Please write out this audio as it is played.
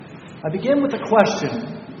I begin with a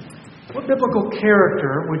question. What biblical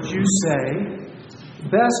character would you say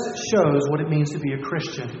best shows what it means to be a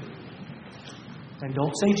Christian? And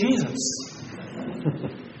don't say Jesus.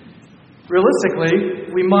 Realistically,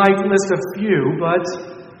 we might list a few, but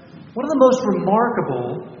one of the most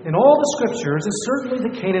remarkable in all the Scriptures is certainly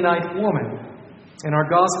the Canaanite woman in our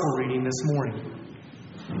Gospel reading this morning.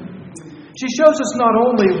 She shows us not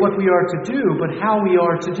only what we are to do, but how we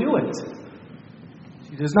are to do it.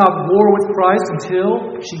 She does not war with Christ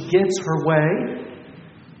until she gets her way.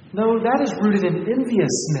 No, that is rooted in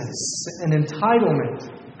enviousness and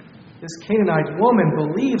entitlement. This Canaanite woman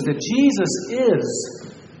believes that Jesus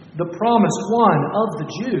is the promised one of the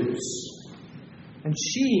Jews. And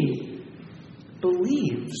she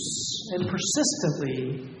believes and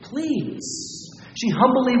persistently pleads. She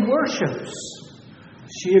humbly worships.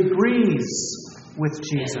 She agrees with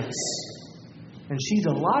Jesus. And she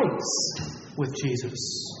delights with Jesus.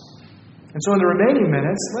 And so in the remaining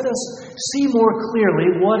minutes, let us see more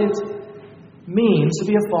clearly what it means to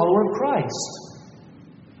be a follower of Christ.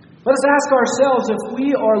 Let us ask ourselves if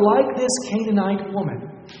we are like this Canaanite woman.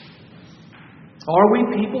 Are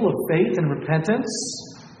we people of faith and repentance?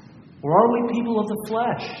 Or are we people of the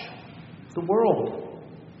flesh, the world,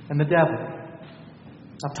 and the devil?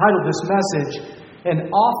 I've titled this message,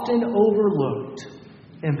 An Often Overlooked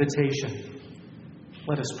Invitation.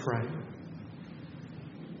 Let us pray.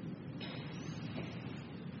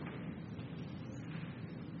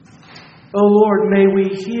 O Lord, may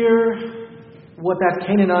we hear what that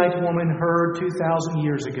Canaanite woman heard 2,000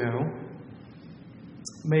 years ago.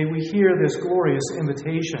 May we hear this glorious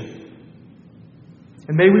invitation.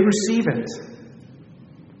 And may we receive it,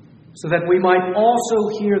 so that we might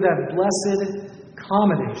also hear that blessed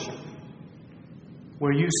commendation,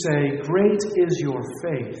 where you say, "Great is your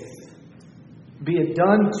faith. Be it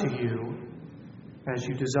done to you as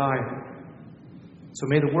you desire." So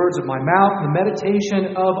may the words of my mouth and the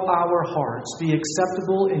meditation of our hearts be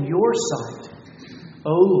acceptable in your sight,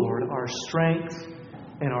 O Lord, our strength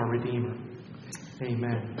and our Redeemer.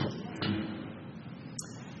 Amen.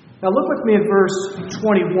 Now look with me at verse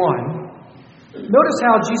 21. Notice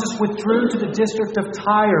how Jesus withdrew to the district of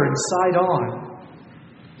Tyre and Sidon.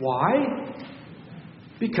 Why?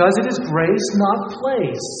 Because it is grace, not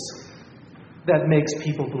place, that makes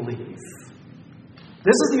people believe.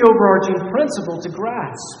 This is the overarching principle to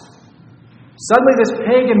grasp. Suddenly this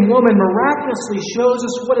pagan woman miraculously shows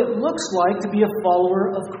us what it looks like to be a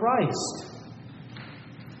follower of Christ.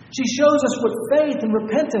 She shows us what faith and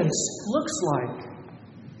repentance looks like.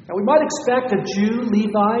 Now we might expect a Jew,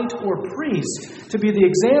 Levite, or priest to be the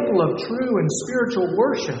example of true and spiritual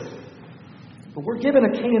worship. But we're given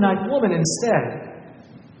a Canaanite woman instead.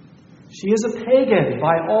 She is a pagan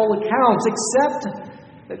by all accounts, except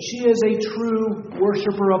that she is a true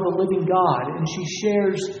worshiper of the living God, and she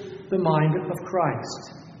shares the mind of Christ.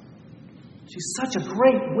 She's such a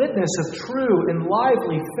great witness of true and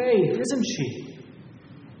lively faith, isn't she?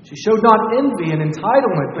 She showed not envy and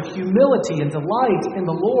entitlement, but humility and delight in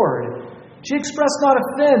the Lord. She expressed not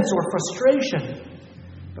offense or frustration,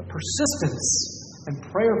 but persistence and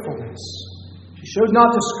prayerfulness. She showed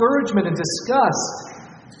not discouragement and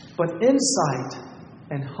disgust, but insight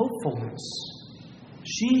and hopefulness.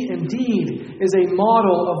 She indeed is a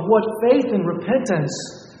model of what faith and repentance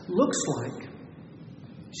looks like.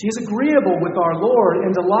 She is agreeable with our Lord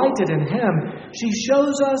and delighted in Him. She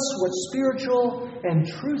shows us what spiritual and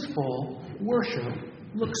truthful worship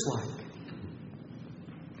looks like.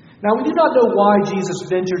 Now, we do not know why Jesus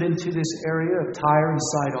ventured into this area of Tyre and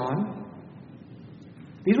Sidon.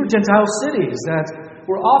 These were Gentile cities that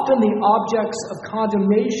were often the objects of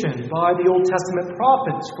condemnation by the Old Testament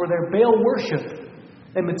prophets for their Baal worship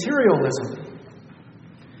and materialism.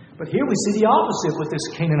 But here we see the opposite with this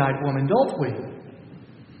Canaanite woman, don't we?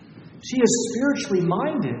 She is spiritually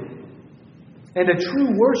minded and a true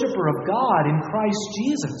worshiper of God in Christ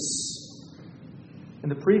Jesus. In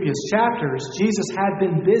the previous chapters, Jesus had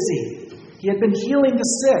been busy. He had been healing the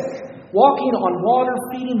sick, walking on water,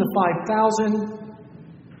 feeding the 5,000,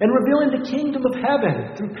 and revealing the kingdom of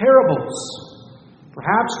heaven through parables.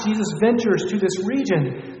 Perhaps Jesus ventures to this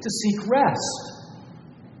region to seek rest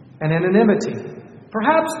and anonymity.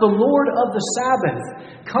 Perhaps the Lord of the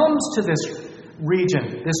Sabbath comes to this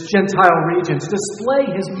region, this Gentile region, to display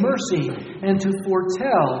His mercy and to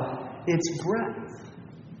foretell its breadth.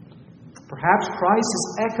 Perhaps Christ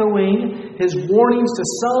is echoing His warnings to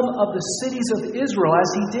some of the cities of Israel, as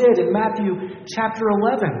He did in Matthew chapter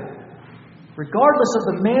 11. Regardless of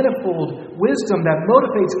the manifold wisdom that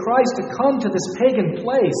motivates Christ to come to this pagan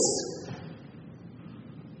place,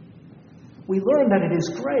 we learn that it is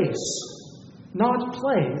grace not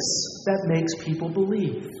place that makes people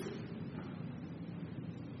believe.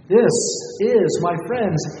 This is, my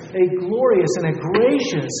friends, a glorious and a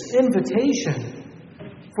gracious invitation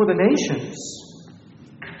for the nations.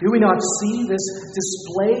 Do we not see this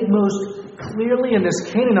displayed most clearly in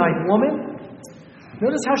this Canaanite woman?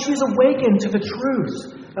 Notice how she's awakened to the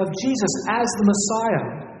truth of Jesus as the Messiah.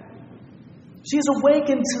 She is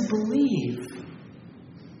awakened to believe.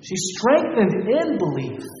 She's strengthened in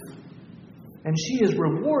belief. And she is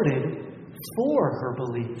rewarded for her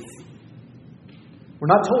belief. We're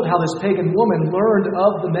not told how this pagan woman learned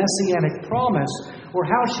of the Messianic promise or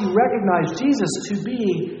how she recognized Jesus to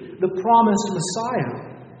be the promised Messiah.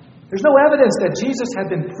 There's no evidence that Jesus had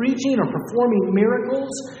been preaching or performing miracles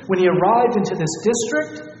when he arrived into this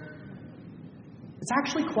district. It's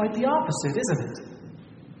actually quite the opposite, isn't it?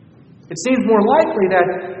 It seems more likely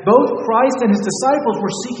that both Christ and his disciples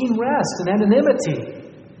were seeking rest and anonymity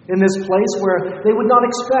in this place where they would not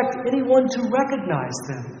expect anyone to recognize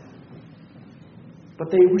them. But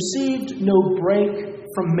they received no break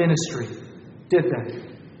from ministry, did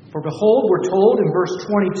they? For behold, we're told in verse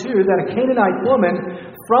 22 that a Canaanite woman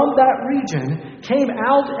from that region came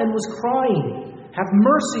out and was crying, "Have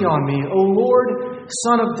mercy on me, O Lord,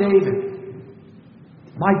 Son of David.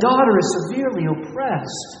 My daughter is severely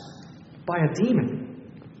oppressed by a demon."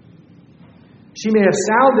 She may have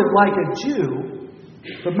sounded like a Jew,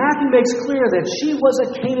 but Matthew makes clear that she was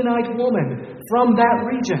a Canaanite woman from that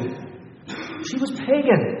region. She was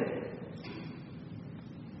pagan,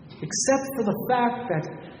 except for the fact that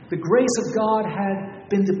the grace of God had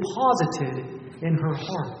been deposited in her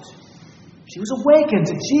heart. She was awakened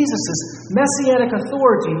to Jesus' messianic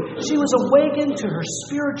authority. She was awakened to her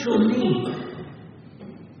spiritual need.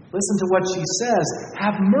 Listen to what she says.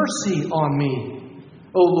 "Have mercy on me,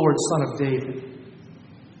 O Lord, Son of David."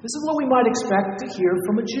 This is what we might expect to hear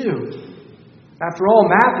from a Jew. After all,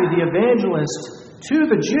 Matthew, the evangelist to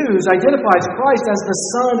the Jews, identifies Christ as the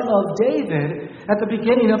Son of David at the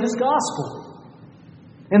beginning of his gospel.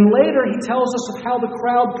 And later he tells us of how the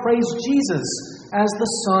crowd praised Jesus as the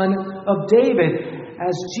Son of David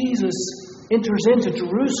as Jesus enters into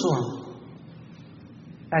Jerusalem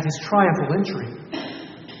at his triumphal entry.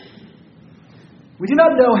 We do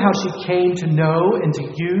not know how she came to know and to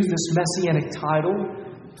use this messianic title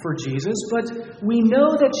for Jesus, but we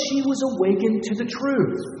know that she was awakened to the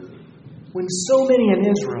truth when so many in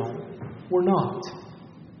Israel were not.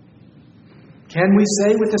 Can we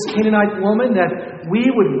say with this Canaanite woman that we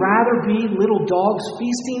would rather be little dogs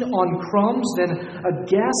feasting on crumbs than a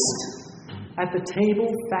guest at the table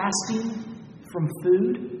fasting from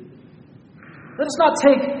food? Let us not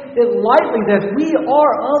take it lightly that we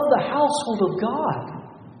are of the household of God.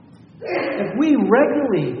 That we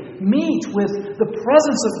regularly meet with the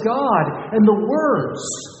presence of God and the words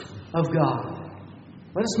of God.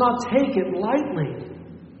 Let us not take it lightly.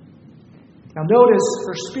 Now notice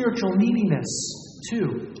her spiritual neediness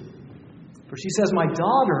too. For she says, "My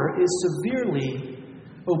daughter is severely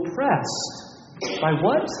oppressed." By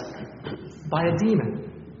what? By a demon.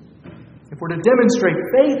 If we're to demonstrate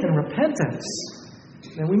faith and repentance,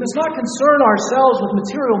 then we must not concern ourselves with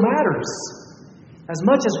material matters as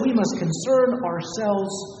much as we must concern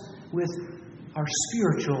ourselves with our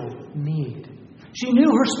spiritual need. She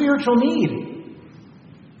knew her spiritual need.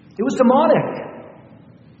 It was demonic.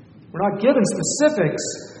 We're not given specifics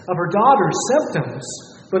of her daughter's symptoms,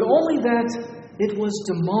 but only that it was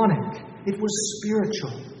demonic. It was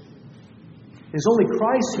spiritual. It is only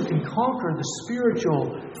Christ who can conquer the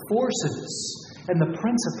spiritual forces and the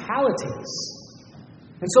principalities.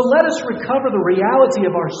 And so let us recover the reality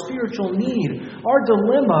of our spiritual need. Our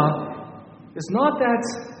dilemma is not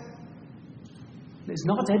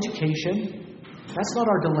education. That's not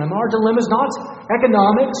our dilemma. Our dilemma is not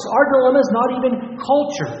economics. Our dilemma is not even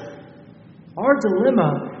culture. Our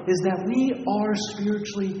dilemma is that we are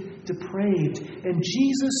spiritually depraved, and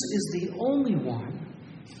Jesus is the only one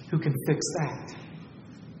who can fix that.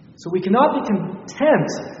 So we cannot be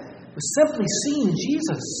content with simply seeing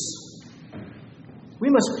Jesus. We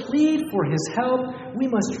must plead for his help. We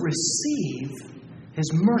must receive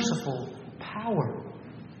his merciful power.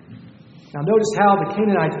 Now notice how the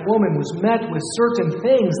Canaanite woman was met with certain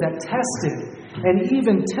things that tested and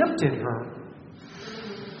even tempted her.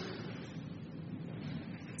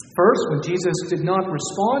 First, when Jesus did not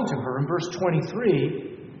respond to her, in verse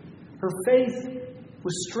 23, her faith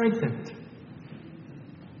was strengthened.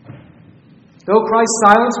 Though Christ's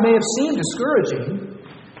silence may have seemed discouraging,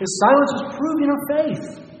 his silence was proving her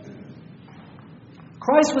faith.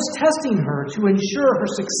 Christ was testing her to ensure her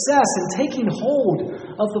success in taking hold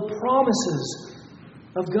of the promises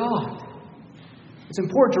of God. It's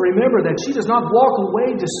important to remember that she does not walk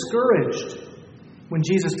away discouraged when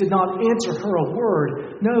Jesus did not answer her a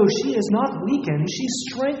word. No, she is not weakened, she's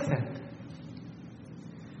strengthened.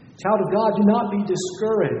 Child of God, do not be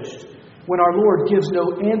discouraged when our Lord gives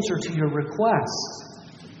no answer to your request.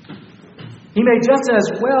 He may just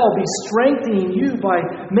as well be strengthening you by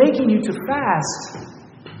making you to fast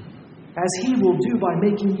as He will do by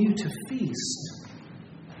making you to feast.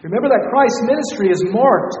 Remember that Christ's ministry is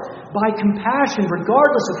marked by compassion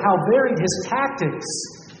regardless of how varied His tactics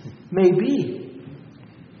may be.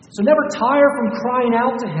 So never tire from crying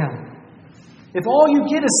out to Him. If all you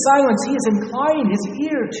get is silence, He is inclining His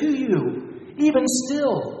ear to you, even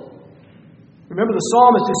still. Remember the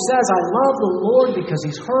psalmist who says, I love the Lord because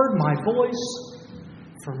He's heard my voice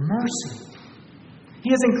for mercy. He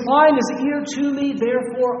has inclined His ear to me,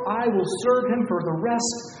 therefore I will serve Him for the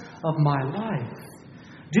rest of my life.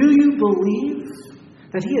 Do you believe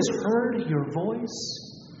that He has heard your voice?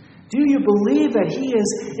 Do you believe that He is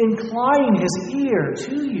inclining His ear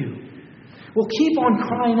to you? Well, keep on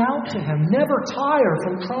crying out to Him. Never tire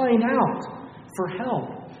from crying out for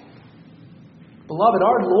help. Beloved,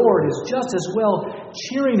 our Lord is just as well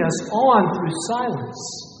cheering us on through silence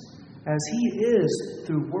as He is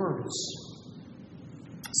through words.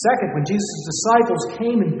 Second, when Jesus' disciples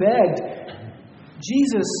came and begged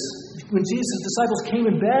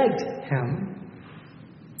Him,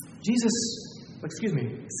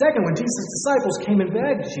 Second, when Jesus' disciples came and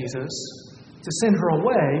begged Jesus to send her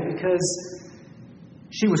away because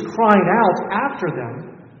she was crying out after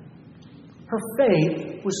them, her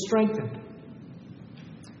faith was strengthened.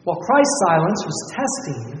 While Christ's silence was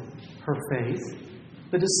testing her faith,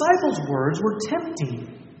 the disciples' words were tempting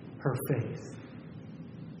her faith.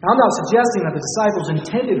 Now, I'm not suggesting that the disciples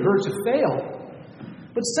intended her to fail,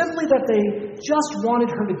 but simply that they just wanted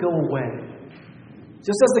her to go away.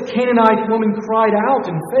 Just as the Canaanite woman cried out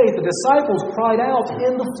in faith, the disciples cried out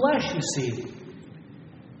in the flesh, you see.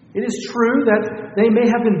 It is true that they may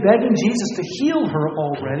have been begging Jesus to heal her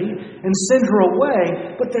already and send her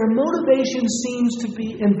away, but their motivation seems to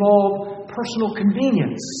involve personal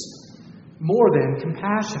convenience more than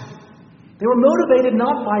compassion. They were motivated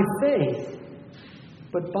not by faith,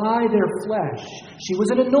 but by their flesh. She was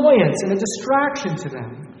an annoyance and a distraction to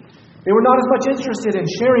them. They were not as much interested in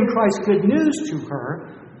sharing Christ's good news to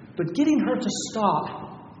her, but getting her to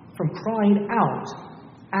stop from crying out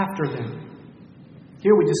after them.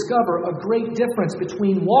 Here we discover a great difference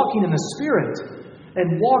between walking in the Spirit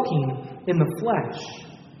and walking in the flesh.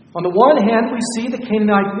 On the one hand, we see the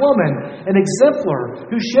Canaanite woman, an exemplar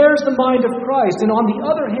who shares the mind of Christ. And on the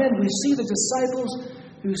other hand, we see the disciples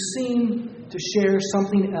who seem to share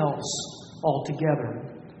something else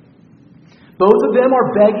altogether. Both of them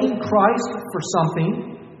are begging Christ for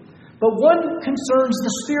something, but one concerns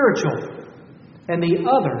the spiritual and the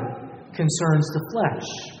other concerns the flesh.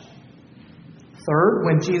 Third,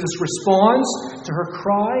 when Jesus responds to her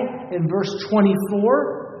cry in verse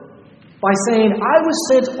 24 by saying, I was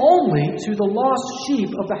sent only to the lost sheep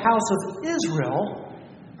of the house of Israel,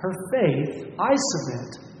 her faith, I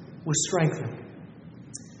submit, was strengthened.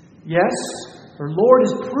 Yes, her Lord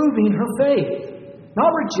is proving her faith,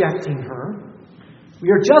 not rejecting her. We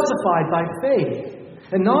are justified by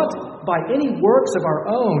faith and not by any works of our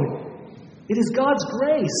own. It is God's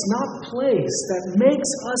grace, not place, that makes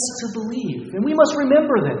us to believe. And we must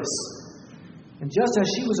remember this. And just as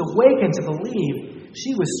she was awakened to believe,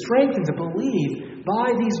 she was strengthened to believe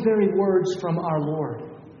by these very words from our Lord.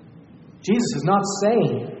 Jesus is not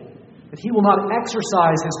saying that He will not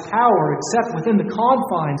exercise His power except within the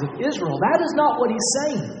confines of Israel. That is not what He's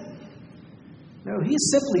saying. No, He's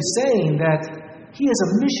simply saying that He is a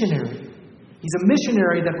missionary. He's a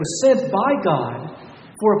missionary that was sent by God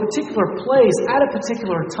for a particular place, at a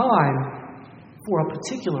particular time, for a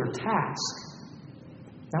particular task.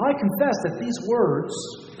 Now, I confess that these words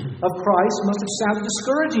of Christ must have sounded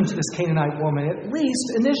discouraging to this Canaanite woman, at least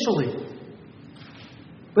initially.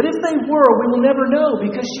 But if they were, we will never know,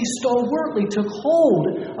 because she stalwartly took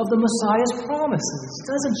hold of the Messiah's promises,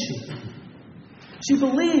 doesn't she? She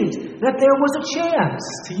believed that there was a chance,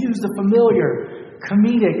 to use the familiar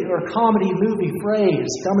comedic or comedy movie phrase,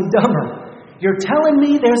 Dumb and Dumber. You're telling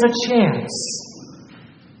me there's a chance.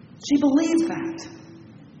 She believed that.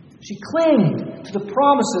 She clinged to the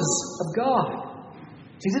promises of God.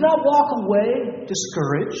 She did not walk away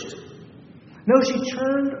discouraged. No, she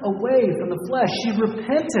turned away from the flesh. She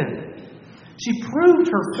repented. She proved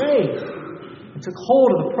her faith and took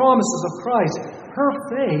hold of the promises of Christ. Her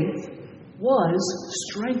faith was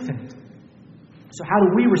strengthened. So how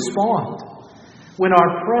do we respond when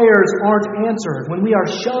our prayers aren't answered, when we are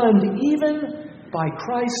shunned even by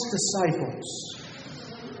Christ's disciples?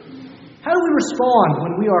 How do we respond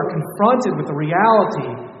when we are confronted with the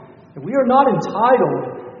reality that we are not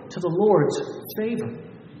entitled to the Lord's favor?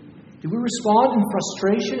 Do we respond in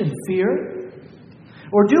frustration and fear?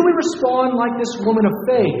 Or do we respond like this woman of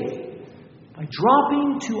faith by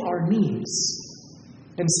dropping to our knees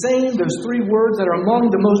and saying those three words that are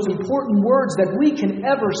among the most important words that we can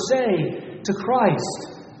ever say to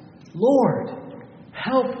Christ? Lord,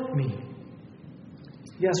 help me.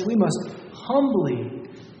 Yes, we must humbly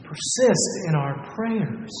persist in our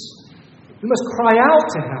prayers. We must cry out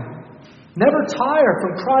to Him. Never tire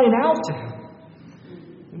from crying out to Him.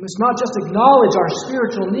 We must not just acknowledge our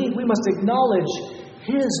spiritual need, we must acknowledge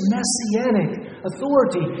His messianic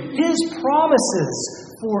authority, His promises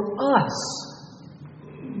for us.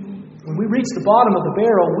 When we reach the bottom of the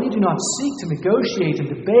barrel, we do not seek to negotiate and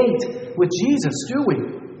debate with Jesus, do we?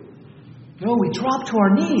 No, we drop to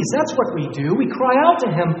our knees. That's what we do. We cry out to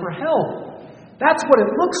Him for help. That's what it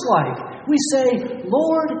looks like. We say,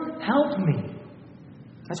 Lord, help me.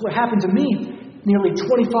 That's what happened to me nearly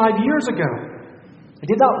 25 years ago. I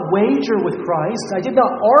did not wager with Christ. I did not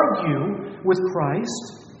argue with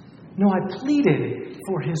Christ. No, I pleaded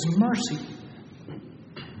for His mercy.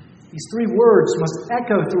 These three words must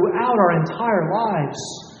echo throughout our entire lives.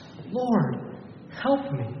 Lord,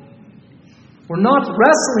 help me. We're not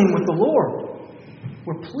wrestling with the Lord.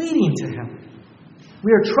 We're pleading to Him.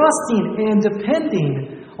 We are trusting and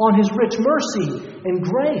depending on His rich mercy and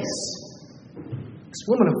grace. This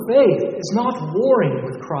woman of faith is not warring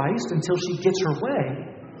with Christ until she gets her way.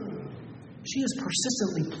 She is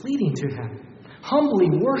persistently pleading to Him, humbly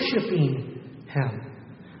worshiping Him.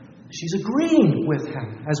 She's agreeing with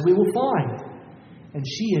Him, as we will find. And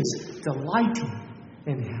she is delighting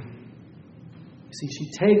in Him. See,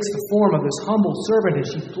 she takes the form of this humble servant and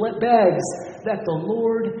she begs that the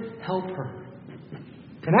Lord help her.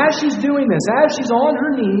 And as she's doing this, as she's on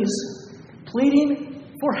her knees, pleading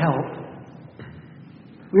for help,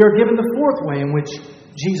 we are given the fourth way in which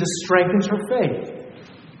Jesus strengthens her faith.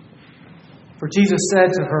 For Jesus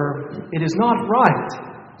said to her, "It is not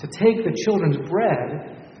right to take the children's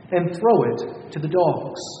bread and throw it to the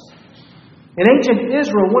dogs." In ancient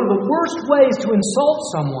Israel, one of the worst ways to insult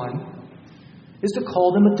someone is to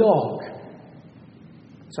call them a dog.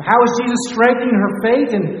 So how is Jesus strengthening her faith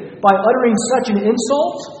by uttering such an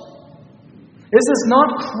insult? Is this not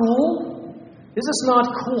cruel? Is this not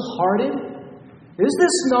cool-hearted? Is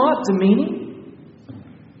this not demeaning?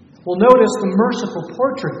 Well, notice the merciful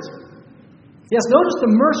portrait. Yes, notice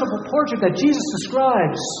the merciful portrait that Jesus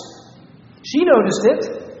describes. She noticed it.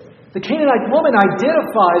 The Canaanite woman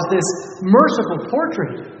identifies this merciful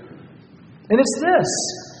portrait. And it's this.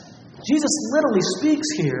 Jesus literally speaks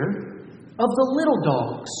here of the little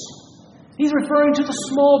dogs. He's referring to the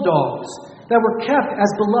small dogs that were kept as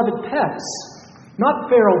beloved pets. Not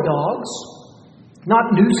feral dogs,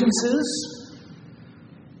 not nuisances,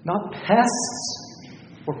 not pests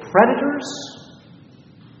or predators.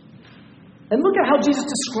 And look at how Jesus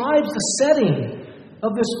describes the setting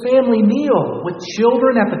of this family meal with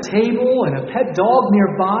children at the table and a pet dog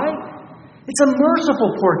nearby. It's a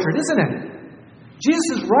merciful portrait, isn't it?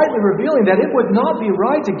 Jesus is rightly revealing that it would not be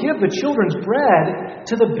right to give the children's bread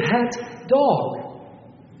to the pet dog.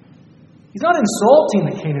 He's not insulting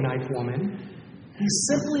the Canaanite woman. He's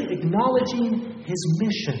simply acknowledging His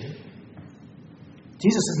mission.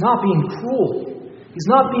 Jesus is not being cruel. He's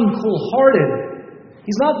not being cool-hearted.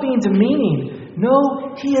 He's not being demeaning.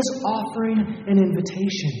 No, He is offering an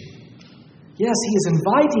invitation. Yes, He is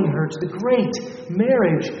inviting her to the great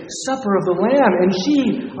marriage supper of the Lamb, and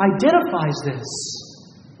she identifies this.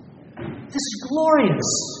 This is glorious.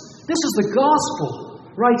 This is the gospel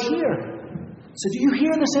right here. So do you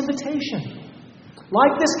hear this invitation?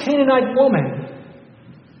 Like this Canaanite woman,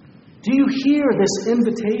 do you hear this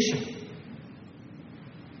invitation?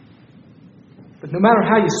 But no matter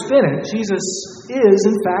how you spin it, Jesus is,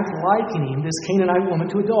 in fact, likening this Canaanite woman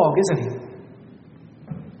to a dog, isn't He?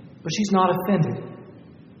 But she's not offended.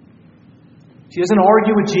 She doesn't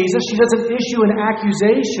argue with Jesus. She doesn't issue an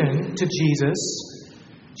accusation to Jesus.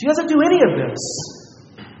 She doesn't do any of this.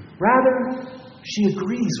 Rather, she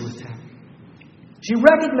agrees with Him. She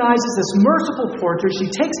recognizes this merciful portrait. She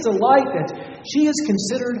takes delight that she is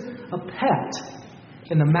considered a pet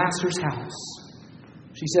in the Master's house.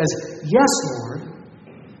 She says, "Yes, Lord,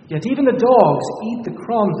 yet even the dogs eat the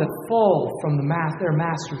crumbs that fall from their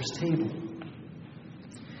Master's table."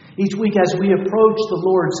 Each week as we approach the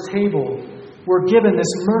Lord's table, we're given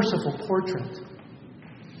this merciful portrait.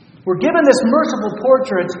 We're given this merciful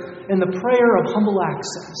portrait in the prayer of humble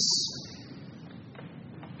access.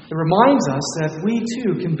 It reminds us that we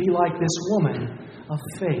too can be like this woman of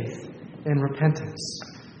faith and repentance.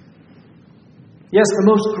 Yes, the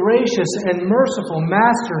most gracious and merciful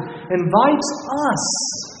Master invites us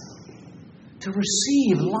to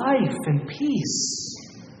receive life and peace.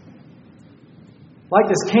 Like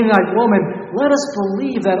this Canaanite woman, let us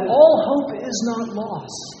believe that all hope is not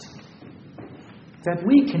lost, that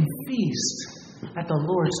we can feast at the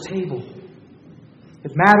Lord's table.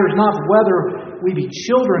 It matters not whether we be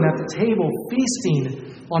children at the table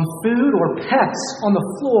feasting on food or pets on the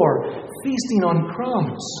floor feasting on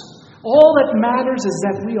crumbs. All that matters is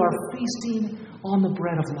that we are feasting on the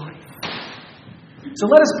bread of life. So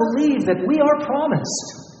let us believe that we are promised.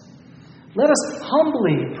 Let us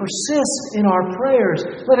humbly persist in our prayers.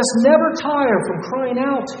 Let us never tire from crying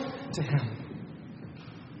out to Him.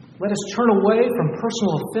 Let us turn away from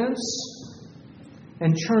personal offense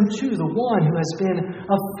and turn to the one who has been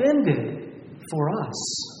offended for us.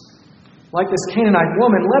 Like this Canaanite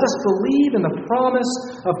woman, let us believe in the promise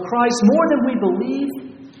of Christ more than we believe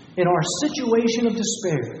in our situation of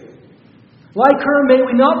despair. Like her, may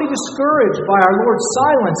we not be discouraged by our Lord's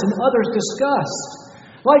silence and others' disgust.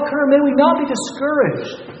 Like her, may we not be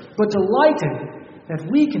discouraged, but delighted that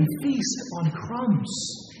we can feast on crumbs.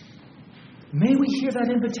 May we hear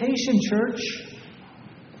that invitation, church.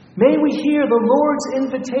 May we hear the Lord's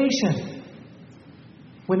invitation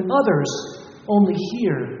when others only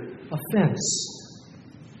hear offense.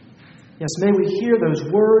 Yes, may we hear those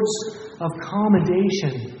words of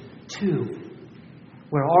commendation too,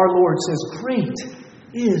 where our Lord says, "Great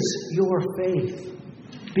is your faith.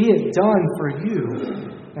 Be it done for you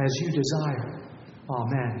as you desire."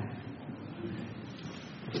 Amen.